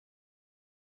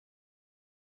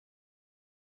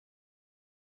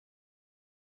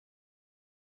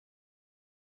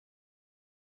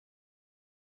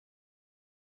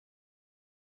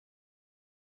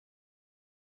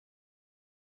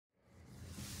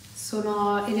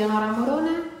Sono Eleonora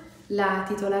Morone, la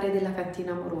titolare della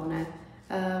Cantina Morone,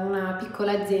 una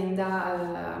piccola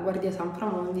azienda Guardia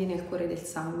Sanframondi nel cuore del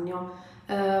Sannio.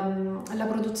 La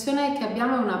produzione che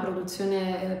abbiamo è una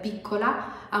produzione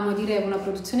piccola, amo dire una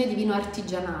produzione di vino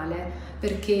artigianale,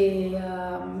 perché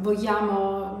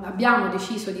abbiamo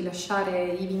deciso di lasciare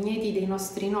i vigneti dei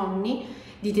nostri nonni,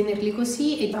 di tenerli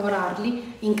così e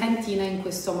lavorarli in cantina in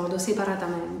questo modo,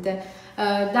 separatamente.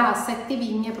 Da 7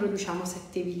 vigne produciamo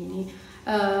 7 vini.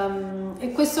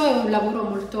 E questo è un lavoro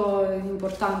molto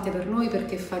importante per noi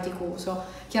perché è faticoso.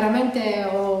 Chiaramente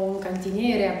ho un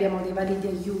cantiniere, abbiamo dei validi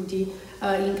aiuti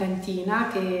in cantina,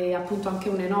 che è appunto anche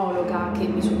un'enologa che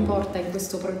mi supporta in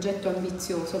questo progetto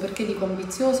ambizioso. Perché dico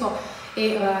ambizioso?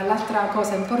 E l'altra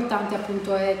cosa importante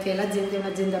appunto è che l'azienda è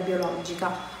un'azienda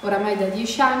biologica, oramai da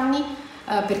 10 anni,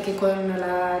 perché con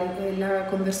la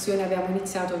conversione abbiamo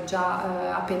iniziato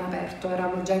già appena aperto,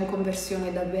 eravamo già in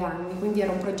conversione da 2 anni, quindi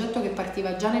era un progetto che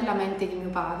partiva già nella mente di mio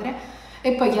padre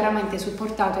e poi chiaramente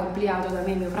supportato e ampliato da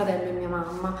me, mio fratello e mia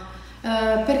mamma.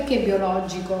 Perché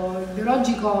biologico? Il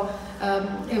biologico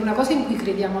è una cosa in cui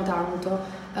crediamo tanto,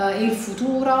 è il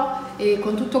futuro, e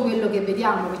con tutto quello che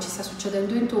vediamo che ci sta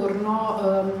succedendo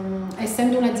intorno,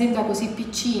 essendo un'azienda così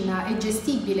piccina e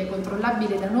gestibile,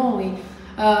 controllabile da noi,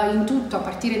 in tutto, a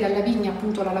partire dalla vigna,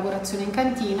 appunto la lavorazione in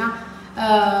cantina,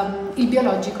 il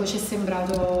biologico ci è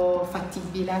sembrato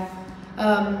fattibile.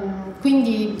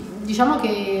 Quindi diciamo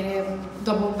che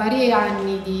dopo vari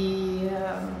anni di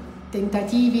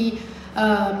tentativi,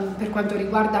 per quanto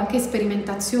riguarda anche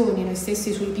sperimentazioni noi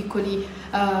stessi sui piccoli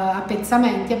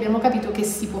appezzamenti, abbiamo capito che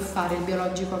si può fare il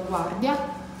biologico a Guardia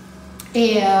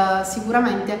e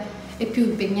sicuramente è più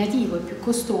impegnativo, è più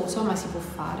costoso, ma si può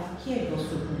fare. Chi è il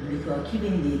vostro pubblico? A chi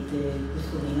vendete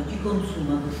questo vino? Chi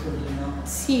consuma questo vino?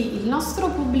 Sì, il nostro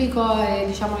pubblico,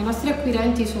 diciamo, i nostri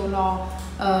acquirenti sono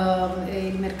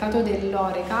il mercato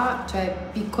dell'Oreca, cioè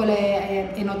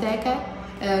piccole enoteche,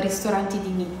 ristoranti di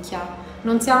nicchia.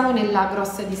 Non siamo nella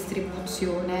grossa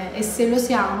distribuzione e se lo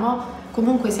siamo,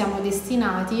 comunque siamo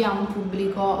destinati a un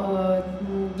pubblico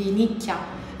di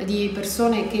nicchia, di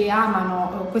persone che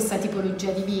amano questa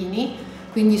tipologia di vini,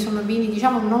 quindi sono vini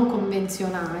diciamo non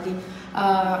convenzionali.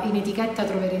 In etichetta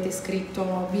troverete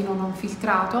scritto vino non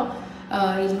filtrato,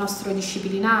 il nostro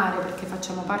disciplinare, perché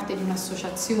facciamo parte di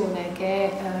un'associazione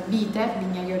che è Vite,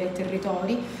 Vignaioli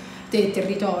e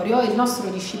Territorio, il nostro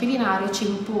disciplinare ci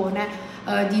impone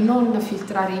di non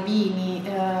filtrare i vini,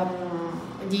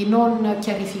 di non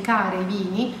chiarificare i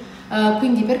vini.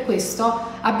 Quindi per questo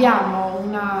abbiamo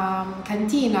una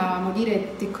cantina, amo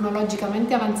dire,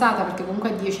 tecnologicamente avanzata, perché comunque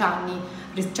a 10 anni,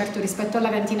 certo rispetto alla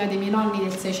cantina dei miei nonni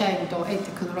del 600 è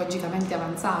tecnologicamente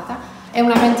avanzata, è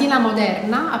una cantina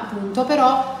moderna appunto,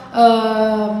 però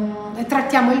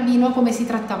trattiamo il vino come si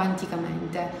trattava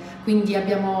anticamente. Quindi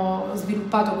abbiamo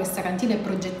sviluppato questa cantina, è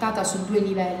progettata su 2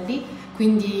 livelli,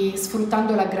 quindi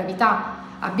sfruttando la gravità.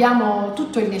 Abbiamo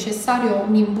tutto il necessario,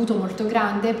 un imbuto molto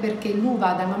grande, perché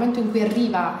l'uva dal momento in cui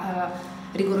arriva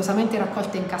rigorosamente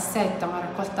raccolta in cassetta, una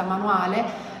raccolta manuale,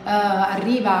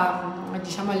 arriva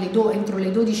diciamo entro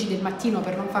le 12 del mattino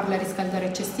per non farla riscaldare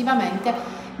eccessivamente,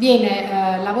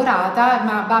 viene lavorata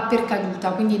ma va per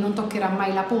caduta, quindi non toccherà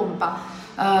mai la pompa.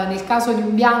 Nel caso di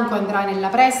un bianco andrà nella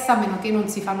pressa, a meno che non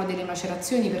si fanno delle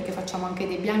macerazioni, perché facciamo anche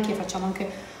dei bianchi e facciamo anche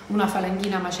una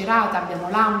falanghina macerata, abbiamo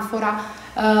l'anfora,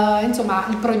 insomma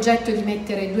il progetto è di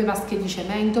mettere 2 vasche di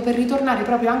cemento per ritornare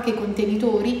proprio anche ai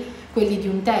contenitori, quelli di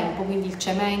un tempo, quindi il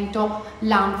cemento,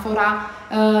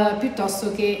 l'anfora,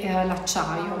 piuttosto che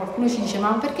l'acciaio. Qualcuno ci dice: ma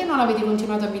perché non avete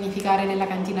continuato a vinificare nella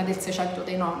cantina del 600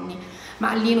 dei nonni?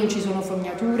 Ma lì non ci sono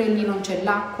fognature, lì non c'è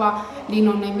l'acqua, lì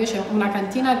non è. Invece una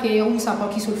cantina che usa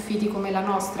pochi solfiti come la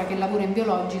nostra, che lavora in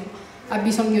biologico, ha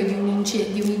bisogno di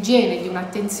un'igiene, di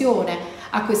un'attenzione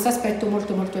a questo aspetto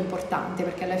molto molto importante,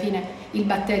 perché alla fine il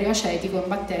batterio acetico è un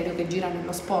batterio che gira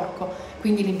nello sporco,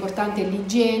 quindi l'importante è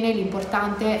l'igiene,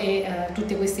 l'importante è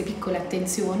tutte queste piccole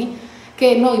attenzioni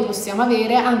che noi possiamo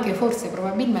avere, anche forse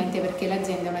probabilmente perché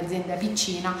l'azienda è un'azienda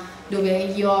piccina, dove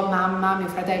io, mamma, mio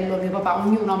fratello, mio papà,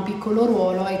 ognuno ha un piccolo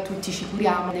ruolo e tutti ci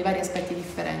curiamo dei vari aspetti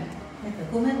differenti.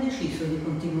 Ecco, come ha deciso di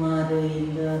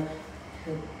continuare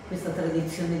questa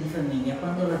tradizione di famiglia?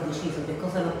 Quando l'ha deciso? Che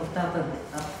cosa l'ha portata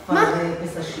a fare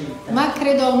questa scelta? Ma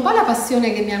credo un po' la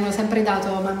passione che mi hanno sempre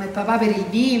dato mamma e papà per il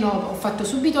vino. Ho fatto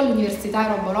subito all'università,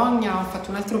 ero a Bologna, ho fatto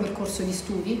un altro percorso di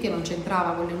studi che non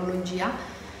c'entrava con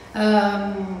l'enologia.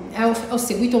 Ho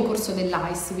seguito un corso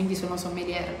dell'AIS, quindi sono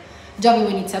sommelier. Già avevo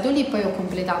iniziato lì, poi ho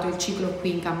completato il ciclo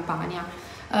qui in Campania.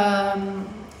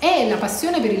 E la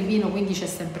passione per il vino quindi c'è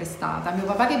sempre stata. Mio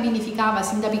papà che vinificava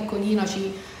sin da piccolino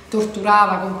ci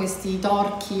torturava con questi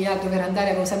torchi a dover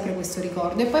andare, avevo sempre questo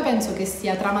ricordo. E poi penso che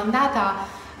sia tramandata,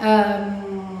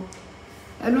 non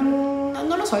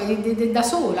lo so, da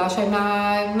sola, cioè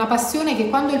una passione che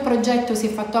quando il progetto si è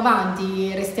fatto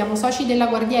avanti, restiamo soci della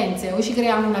Guardiensi o ci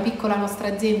creiamo una piccola nostra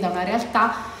azienda, una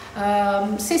realtà,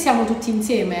 se siamo tutti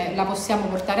insieme la possiamo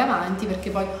portare avanti, perché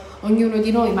poi ognuno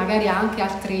di noi magari ha anche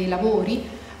altri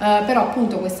lavori. Però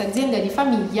appunto questa azienda di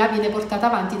famiglia viene portata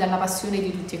avanti dalla passione di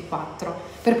tutti e quattro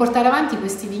per portare avanti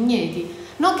questi vigneti.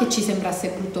 Non che ci sembrasse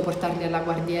brutto portarli alla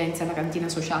Guardiensi, alla cantina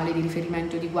sociale di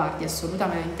riferimento di Guardia,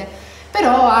 assolutamente,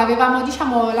 però avevamo,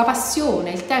 diciamo, la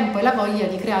passione, il tempo e la voglia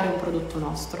di creare un prodotto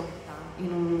nostro.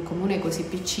 In un comune così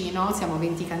piccino, siamo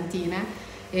 20 cantine,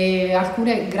 e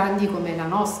alcune grandi come la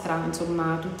nostra,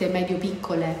 insomma tutte medio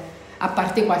piccole, a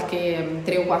parte qualche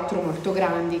 3 o 4 molto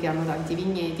grandi che hanno tanti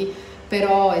vigneti,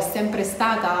 però è sempre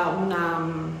stata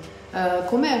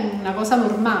come una cosa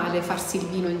normale farsi il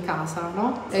vino in casa,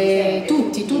 no?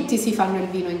 Tutti si fanno il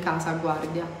vino in casa a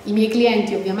Guardia. I miei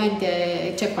clienti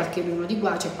ovviamente, c'è qualche vino di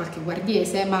qua, c'è qualche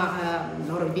guardiese, ma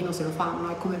loro il vino se lo fanno.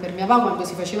 È come per mia papà quando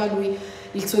si faceva lui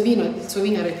il suo vino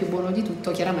era il più buono di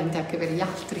tutto, chiaramente anche per gli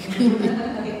altri. Quindi.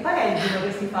 E qual è il vino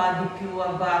che si fa di più a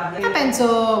Guardia? Io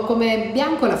penso come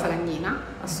bianco la Falanghina,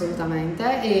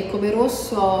 assolutamente, e come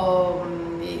rosso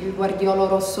il guardiolo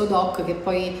rosso DOC, che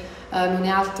poi non è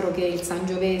altro che il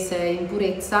sangiovese in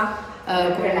purezza,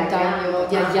 con un taglio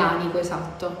di aglianico,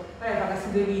 esatto. Lei fa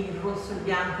questi due vini, il rosso e il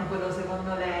bianco, quello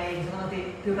secondo lei, secondo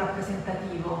te più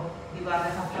rappresentativo di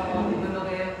Guardia Sanframondi, quello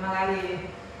che magari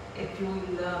è più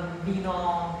il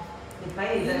vino del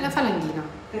paese? La Falanghina.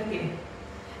 Perché?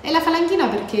 È la Falanghina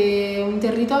perché è un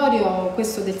territorio,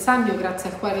 questo del Sannio,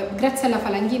 grazie alla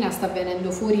Falanghina sta venendo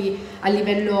fuori a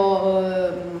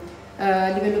livello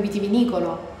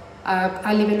vitivinicolo,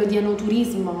 a livello di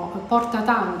enoturismo, porta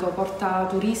tanto, porta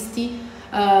turisti,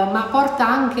 ma porta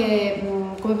anche,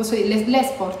 come posso dire,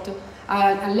 l'esport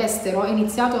all'estero è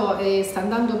iniziato e sta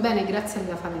andando bene grazie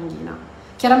alla Falanghina.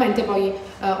 Chiaramente poi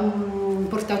un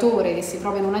importatore che si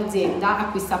trova in un'azienda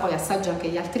acquista, poi assaggia anche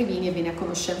gli altri vini e viene a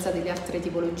conoscenza delle altre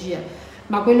tipologie,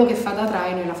 ma quello che fa da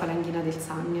traino è la Falanghina del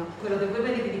Sannio. Quello che voi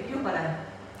vedete di più qual è?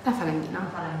 La Falanghina.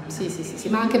 Sì,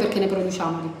 ma anche perché ne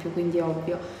produciamo di più, quindi è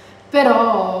ovvio.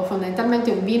 Però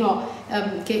fondamentalmente è un vino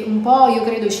che un po' io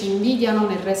credo ci invidiano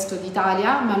nel resto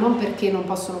d'Italia, ma non perché non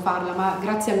possono farla, ma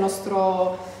grazie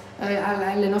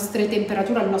alle nostre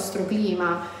temperature, al nostro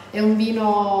clima. È un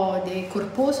vino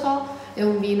corposo, è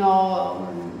un vino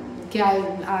che è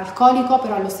alcolico,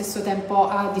 però allo stesso tempo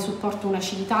ha di supporto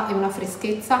un'acidità e una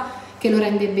freschezza che lo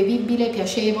rende bevibile,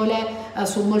 piacevole,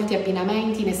 su molti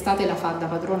abbinamenti. In estate la fa da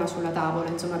padrona sulla tavola,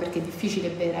 insomma, perché è difficile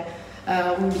bere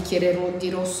un bicchiere di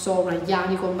rosso, un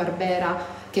aglianico, un barbera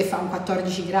che fa un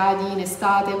 14 gradi in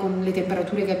estate con le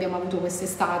temperature che abbiamo avuto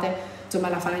quest'estate. Insomma,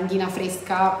 la Falanghina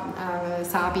fresca,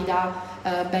 sapida,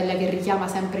 bella, che richiama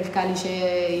sempre il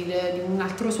calice di un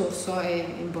altro sorso è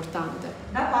importante.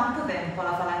 Da quanto tempo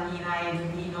la Falanghina è il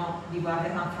vino di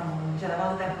Guardia Sanframondi? Cioè da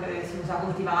quanto tempo che si usa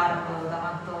coltivarlo? Da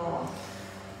quanto...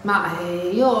 Ma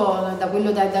io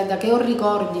da che ho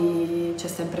ricordi c'è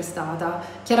sempre stata.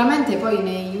 Chiaramente poi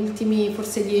negli ultimi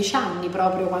forse 10 anni,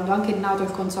 proprio quando anche è nato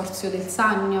il consorzio del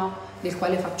Sannio, del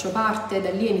quale faccio parte, da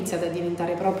lì è iniziata a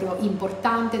diventare proprio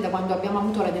importante, da quando abbiamo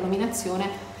avuto la denominazione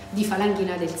di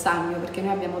Falanghina del Sannio, perché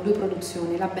noi abbiamo 2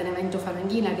 produzioni, la Benevento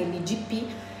Falanghina che è l'IGP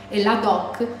e la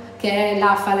DOC che è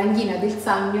la Falanghina del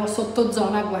Sannio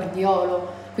sottozona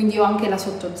Guardiolo. Quindi ho anche la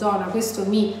sottozona, questo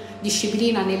mi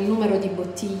disciplina nel numero di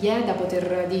bottiglie da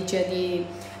poter dire,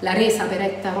 la resa per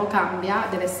ettaro cambia,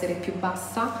 deve essere più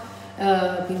bassa,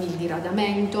 quindi il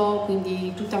diradamento,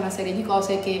 quindi tutta una serie di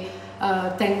cose che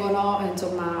tengono,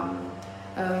 insomma,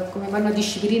 come vanno a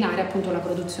disciplinare appunto la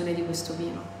produzione di questo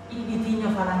vino. Il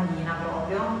vitigno Falanghina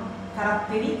proprio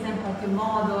caratterizza in qualche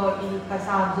modo il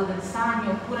paesaggio del Sannio,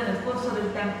 oppure nel corso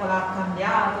del tempo l'ha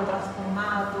cambiato,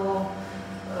 trasformato?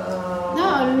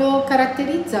 No, lo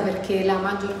caratterizza perché la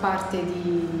maggior parte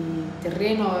di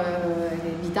terreno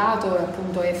abitato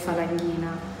appunto è Falanghina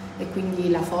e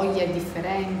quindi la foglia è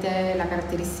differente, la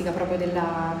caratteristica proprio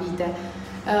della vite.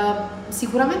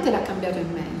 Sicuramente l'ha cambiato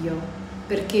in meglio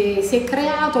perché si è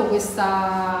creato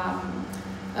questa,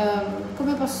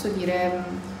 come posso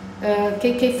dire,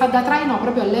 che fa da traino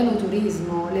proprio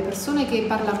all'enoturismo. Le persone che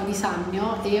parlano di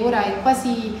Sannio, e ora è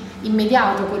quasi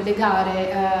immediato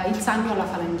collegare il Sannio alla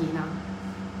Falanghina,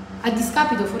 a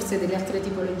discapito forse delle altre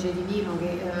tipologie di vino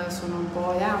che sono un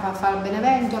po' fa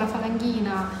Benevento, la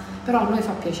Falanghina, però a noi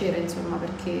fa piacere, insomma,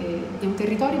 perché è un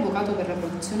territorio vocato per la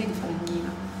produzione di Falanghina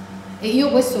e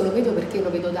io questo lo vedo perché lo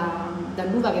vedo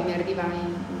dall'uva che mi arriva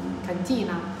in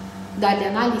cantina. dalle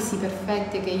analisi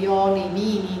perfette che io ho nei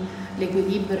vini,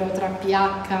 l'equilibrio tra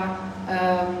pH,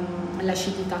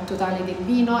 l'acidità totale del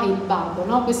vino e il babbo,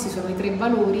 no? Questi sono i 3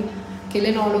 valori che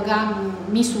l'enologa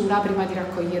misura prima di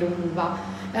raccogliere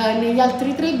un'uva. Negli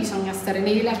altri 3 bisogna stare,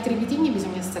 negli altri vitigni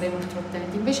bisogna stare molto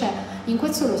attenti, invece in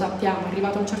questo lo sappiamo,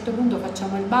 arrivato a un certo punto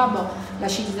facciamo il babbo,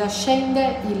 l'acidità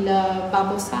scende, il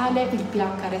babbo sale, il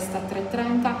pH resta a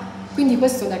 3,30, quindi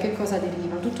questo da che cosa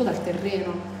deriva? Tutto dal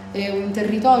terreno. È un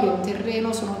territorio, un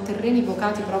terreno, sono terreni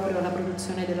vocati proprio alla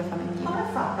produzione della falanghina. Come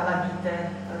è fatta la vite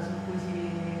su cui si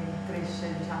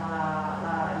cresce, diciamo,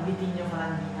 il vitigno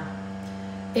falanghina?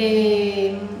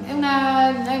 È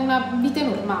una vite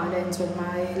normale,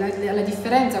 insomma, la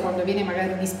differenza quando viene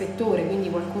magari un ispettore, quindi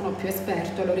qualcuno più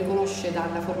esperto, lo riconosce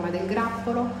dalla forma del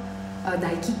grappolo,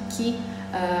 dai chicchi,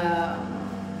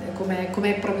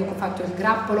 come è proprio fatto il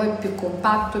grappolo, è più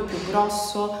compatto, è più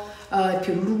grosso, è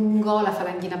più lungo, la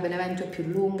falanghina Benevento è più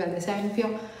lunga ad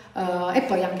esempio, e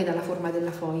poi anche dalla forma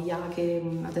della foglia, che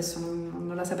adesso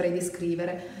non la saprei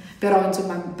descrivere, però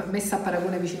insomma messa a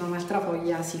paragone vicino a un'altra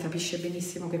foglia si capisce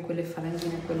benissimo che quella è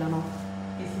falanghina e quella no.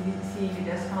 E si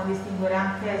riescono a distinguere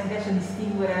anche, si riesce a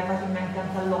distinguere facilmente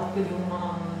anche all'occhio di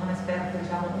uno non esperto,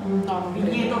 diciamo, un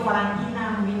vigneto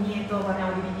falanghina, un vigneto,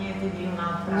 parliamo di vigneti di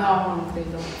un'altra. No, non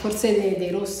credo. Forse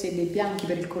dei rossi e dei bianchi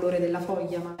per il colore della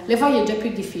foglia, ma le foglie è già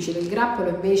più difficile, il grappolo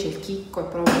invece, il chicco è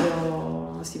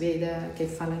proprio, si vede che è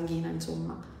falanghina,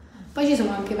 insomma. Poi ci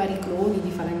sono anche vari cloni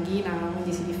di falanghina,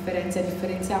 quindi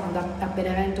differenziamo da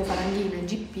Benevento falanghina e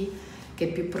GP, che è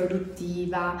più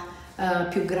produttiva,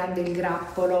 più grande il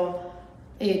grappolo,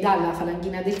 e dalla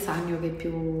falanghina del Sannio che è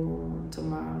più,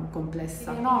 insomma,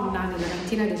 complessa. Mia nonna nella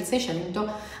cantina del 600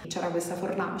 c'era questa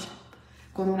fornace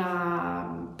con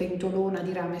una pentolona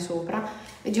di rame sopra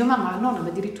e dicevo: mamma, nonna, ma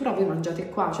addirittura voi mangiate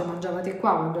qua, cioè mangiavate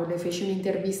qua? Quando le feci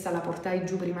un'intervista la portai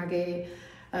giù prima che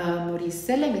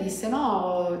morisse, e lei mi disse: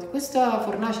 no, questa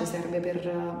fornace serve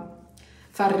per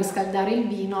far riscaldare il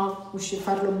vino,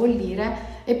 farlo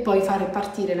bollire e poi fare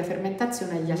partire la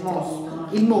fermentazione agli altri vini.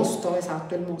 Il mosto,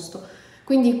 esatto, il mosto.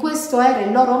 Quindi questo era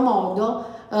il loro modo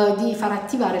di far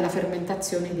attivare la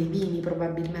fermentazione dei vini,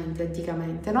 probabilmente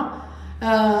anticamente, no?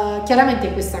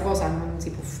 Chiaramente questa cosa non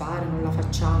si può fare, non la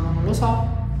facciamo, non lo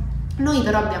so. Noi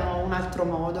però abbiamo un altro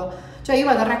modo, cioè io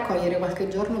vado a raccogliere qualche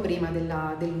giorno prima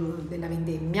della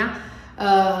vendemmia.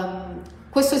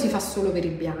 Questo si fa solo per i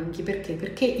bianchi, perché?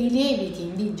 Perché i lieviti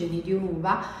indigeni di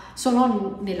un'uva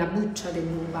sono nella buccia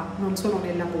dell'uva, non sono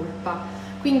nella polpa.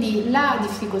 Quindi la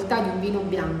difficoltà di un vino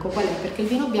bianco qual è? Perché il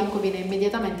vino bianco viene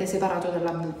immediatamente separato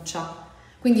dalla buccia.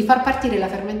 Quindi far partire la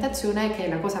fermentazione, che è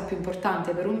la cosa più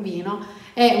importante per un vino,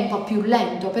 è un po' più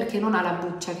lento perché non ha la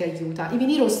buccia che aiuta. I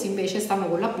vini rossi invece stanno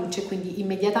con la buccia e quindi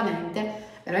immediatamente,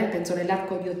 veramente penso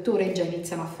nell'arco di 8 ore, già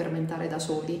iniziano a fermentare da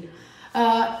soli.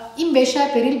 Invece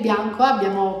per il bianco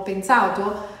abbiamo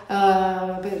pensato,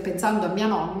 pensando a mia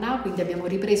nonna, quindi abbiamo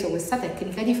ripreso questa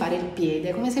tecnica di fare il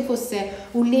piede, come se fosse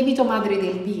un lievito madre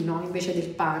del vino invece del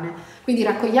pane. Quindi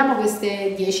raccogliamo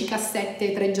queste 10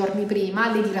 cassette 3 giorni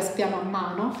prima, le diraspiamo a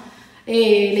mano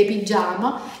e le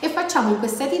pigiamo e facciamo in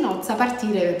questa tinozza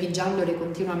partire, pigiandole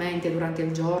continuamente durante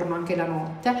il giorno, anche la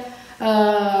notte,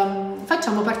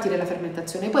 facciamo partire la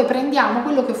fermentazione. Poi prendiamo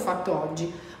quello che ho fatto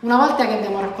oggi. Una volta che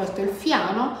abbiamo raccolto il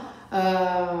fiano,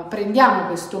 prendiamo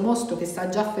questo mosto che sta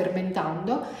già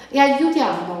fermentando e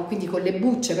aiutiamo, quindi con le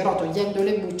bucce, però togliendo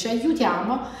le bucce,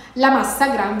 aiutiamo la massa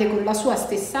grande con la sua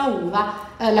stessa uva,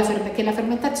 che la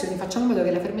fermentazione, facciamo in modo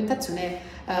che la fermentazione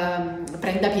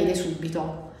prenda piede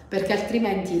subito, perché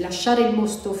altrimenti lasciare il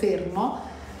mosto fermo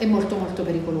è molto molto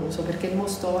pericoloso, perché il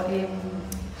mosto è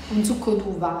un succo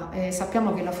d'uva e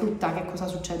sappiamo che la frutta, che cosa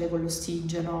succede con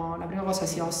l'ossigeno? La prima cosa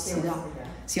si ossida,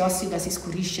 si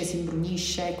scurisce, si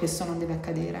imbrunisce e questo non deve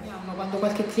accadere. Quando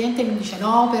qualche cliente mi dice: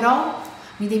 no, però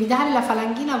mi devi dare la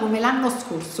falanghina come l'anno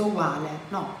scorso, uguale,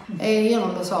 no, e io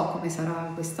non lo so come sarà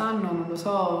quest'anno, non lo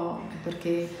so,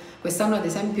 perché quest'anno ad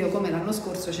esempio come l'anno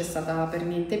scorso c'è stata per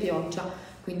niente pioggia,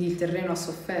 quindi il terreno ha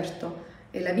sofferto.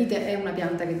 E la vite è una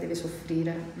pianta che deve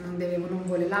soffrire, non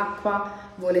vuole l'acqua,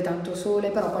 vuole tanto sole,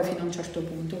 però poi fino a un certo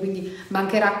punto, quindi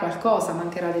mancherà qualcosa,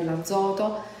 mancherà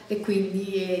dell'azoto e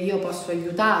quindi io posso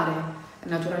aiutare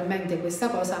naturalmente questa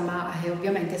cosa, ma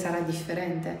ovviamente sarà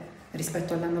differente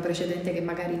rispetto all'anno precedente che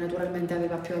magari naturalmente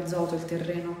aveva più azoto il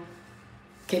terreno,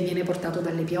 che viene portato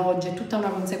dalle piogge, è tutta una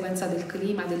conseguenza del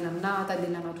clima, dell'annata e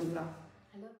della natura.